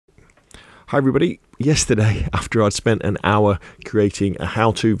Hi everybody. Yesterday, after I'd spent an hour creating a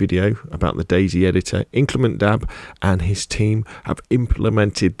how-to video about the DayZ editor, Inclement Dab and his team have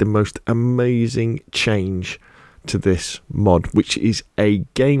implemented the most amazing change to this mod, which is a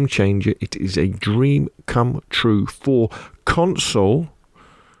game changer. It is a dream come true for console,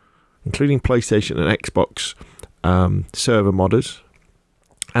 including PlayStation and Xbox server modders,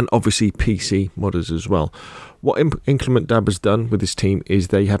 and obviously PC modders as well. What Inclement Dab has done with his team is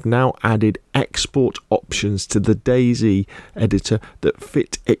they have now added export options to the DayZ editor that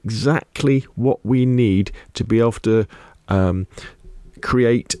fit exactly what we need to be able to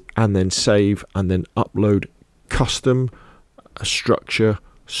create and then save and then upload custom structure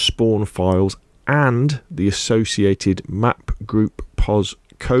spawn files and the associated map group pos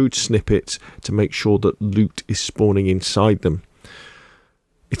code snippets to make sure that loot is spawning inside them.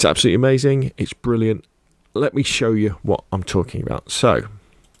 It's absolutely amazing. It's brilliant. Let me show you what I'm talking about. So,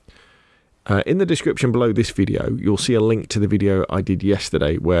 in the description below this video, you'll see a link to the video I did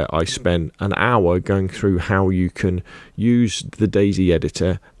yesterday where I spent an hour going through how you can use the DayZ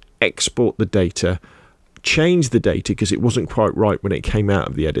editor, export the data, change the data because it wasn't quite right when it came out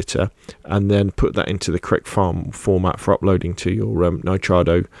of the editor, and then put that into the correct format for uploading to your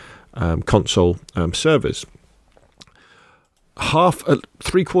Nitrado console servers.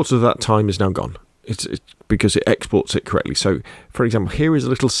 Three quarters of that time is now gone. It's because it exports it correctly. So, for example, here is a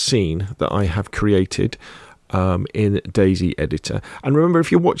little scene that I have created in DayZ Editor. And remember,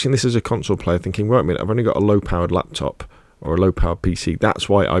 if you're watching this as a console player thinking, wait a minute, I've only got a low-powered laptop or a low-powered PC. That's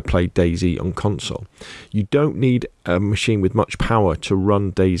why I play DayZ on console. You don't need a machine with much power to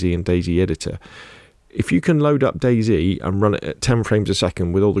run DayZ and DayZ Editor. If you can load up DayZ and run it at 10 frames a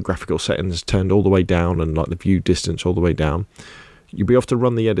second with all the graphical settings turned all the way down and like the view distance all the way down, you'll be able to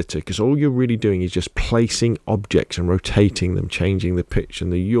run the editor because all you're really doing is just placing objects and rotating them, changing the pitch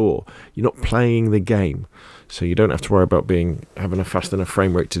and the yaw. You're not playing the game, so you don't have to worry about having a fast enough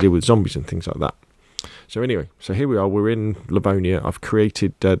frame rate to deal with zombies and things like that. So anyway, so here we are. We're in Livonia. I've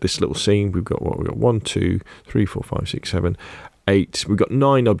created this little scene. We've got what? We've got 1, 2, 3, 4, 5, 6, 7, 8. We've got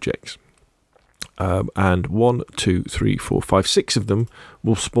 9 objects. And 1, 2, 3, 4, 5, 6 of them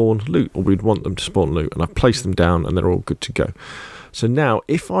will spawn loot, or we'd want them to spawn loot, and I've placed them down and they're all good to go. So now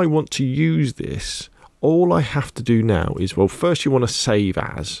if I want to use this, all I have to do now is, well, first you want to save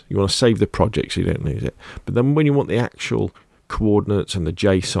as, you want to save the project so you don't lose it, but then when you want the actual coordinates and the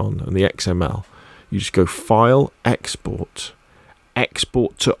JSON and the XML, you just go File, Export,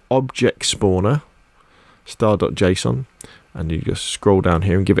 Export to Object Spawner, star.json, and you just scroll down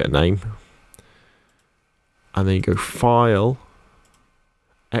here and give it a name. And then you go File,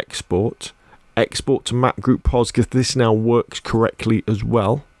 Export, Export to Map Group Pos, because this now works correctly as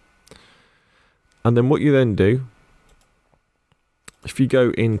well. And then what you then do, if you go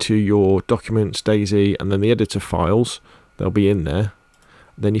into your Documents, DayZ, and then the editor files, they'll be in there.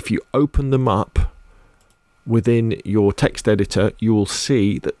 Then if you open them up within your text editor, you will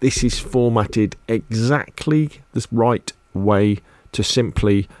see that this is formatted exactly the right way to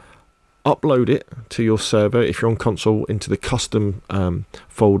simply upload it to your server if you're on console into the custom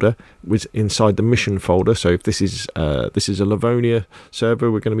folder inside the mission folder. So if this is a Livonia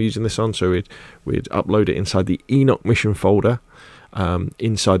server we're going to be using this on, so we'd upload it inside the Enoch mission folder,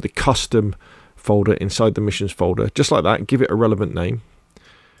 inside the custom folder, inside the missions folder, just like that. Give it a relevant name,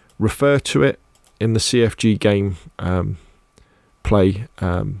 refer to it in the CFG game play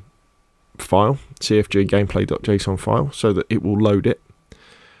file, CFG gameplay.json file, so that it will load it.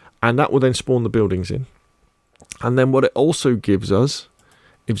 And that will then spawn the buildings in. And then what it also gives us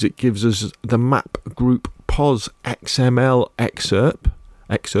is it gives us the map group pos XML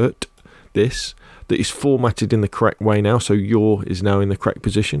excerpt this that is formatted in the correct way now. So yaw is now in the correct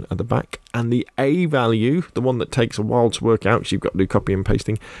position at the back. And the A value, the one that takes a while to work out because you've got to do copy and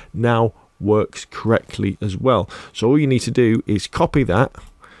pasting, now works correctly as well. So all you need to do is copy that,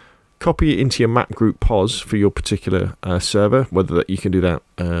 copy it into your map group pos for your particular server, whether that you can do that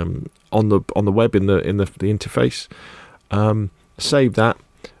on the web in the interface. Save that,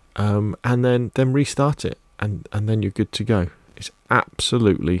 and then restart it, and then you're good to go. It's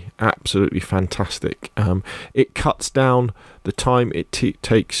absolutely fantastic. It cuts down the time it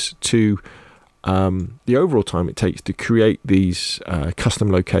takes to the overall time it takes to create these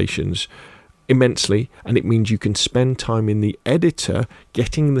custom locations immensely, and it means you can spend time in the editor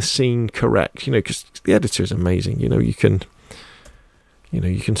getting the scene correct, because the editor is amazing. You can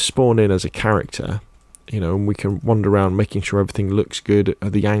spawn in as a character, and we can wander around making sure everything looks good, are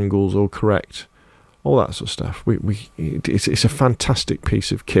the angles all correct, all that sort of stuff. It's a fantastic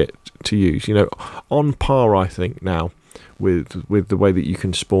piece of kit to use, on par, I think, now with the way that you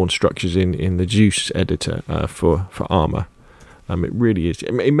can spawn structures in the Juice editor for Armor. It really is.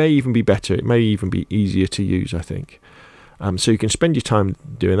 It may even be better. It may even be easier to use, I think. So you can spend your time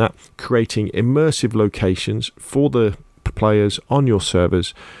doing that, creating immersive locations for the players on your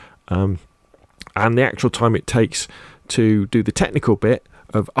servers, and the actual time it takes to do the technical bit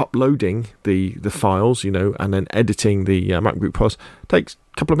of uploading the files, and then editing the map group pos takes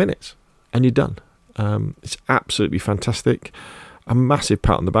a couple of minutes, and you're done. It's absolutely fantastic. A massive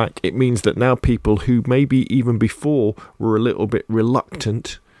pat on the back. It means that now people who maybe even before were a little bit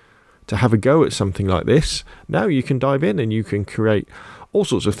reluctant to have a go at something like this, now you can dive in and you can create all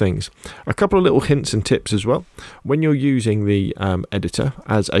sorts of things. A couple of little hints and tips as well. When you're using the editor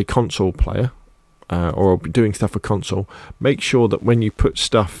as a console player, or doing stuff for console, make sure that when you put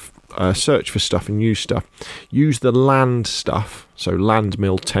stuff, search for stuff and use stuff, use the land stuff. So land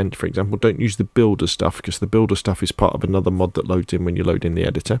mill tent, for example. Don't use the builder stuff, because the builder stuff is part of another mod that loads in when you load in the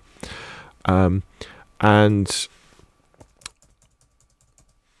editor. And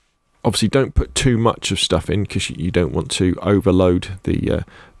obviously don't put too much of stuff in, because you don't want to overload the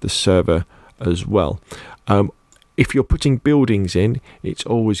server as well. If you're putting buildings in, it's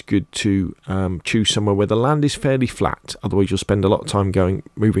always good to choose somewhere where the land is fairly flat. Otherwise, you'll spend a lot of time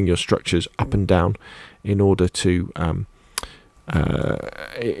moving your structures up and down in order to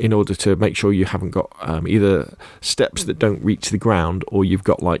make sure you haven't got either steps that don't reach the ground, or you've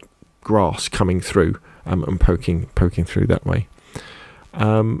got like grass coming through and poking through that way.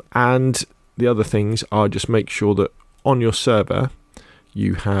 And the other things are just make sure that on your server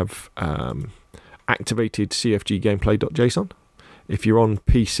you have activated CFG gameplay.json. If you're on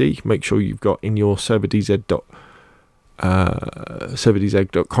PC, make sure you've got in your server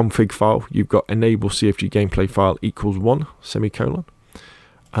DayZ.config file, you've got enable CFG gameplay file equals 1 semicolon,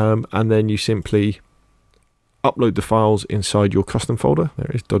 and then you simply upload the files inside your custom folder.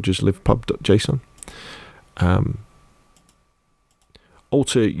 There it is, dodgerslivepub.json.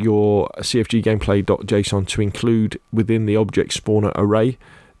 Alter your CFG gameplay.json to include within the object spawner array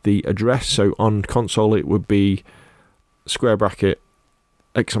the address. So on console it would be square bracket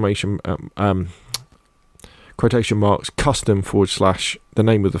exclamation quotation marks custom / the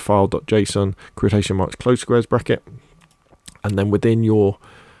name of the file.json quotation marks close squares bracket, and then within your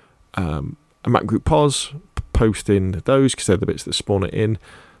map group pos, post in those, because they're the bits that spawn it in,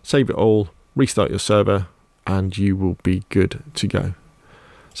 save it all, restart your server, and you will be good to go.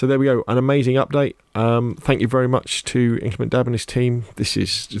 So there we go, an amazing update. Thank you very much to Inclement Dab and his team. This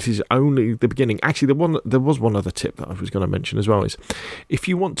is only the beginning. Actually, there was one other tip that I was going to mention as well. Is if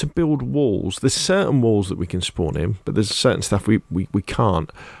you want to build walls, there's certain walls that we can spawn in, but there's certain stuff we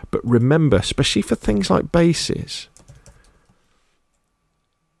can't. But remember, especially for things like bases,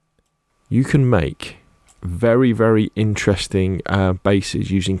 you can make very, very interesting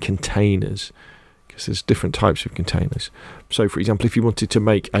bases using containers, because there's different types of containers. So for example, if you wanted to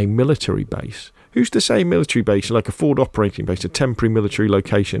make a military base, who's to say military base, like a forward operating base, a temporary military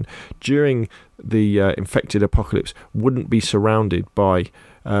location during the infected apocalypse, wouldn't be surrounded by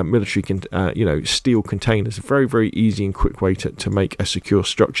military steel containers? A very, very easy and quick way to make a secure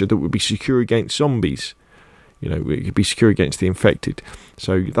structure that would be secure against zombies. It could be secure against the infected.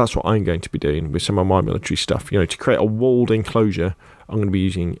 So that's what I'm going to be doing with some of my military stuff. To create a walled enclosure, I'm going to be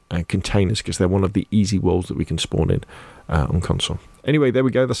using containers, because they're one of the easy walls that we can spawn in on console. Anyway, there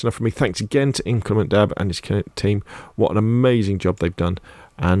we go. That's enough from me. Thanks again to Inclement Dab and his team. What an amazing job they've done.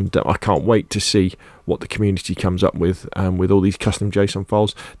 And I can't wait to see what the community comes up with all these custom JSON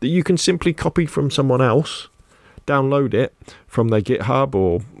files that you can simply copy from someone else, download it from their GitHub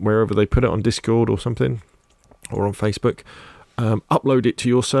or wherever they put it, on Discord or something, or on Facebook, upload it to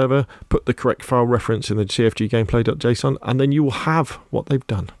your server, put the correct file reference in the CFG gameplay.json, and then you will have what they've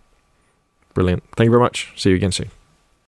done. Brilliant. Thank you very much. See you again soon.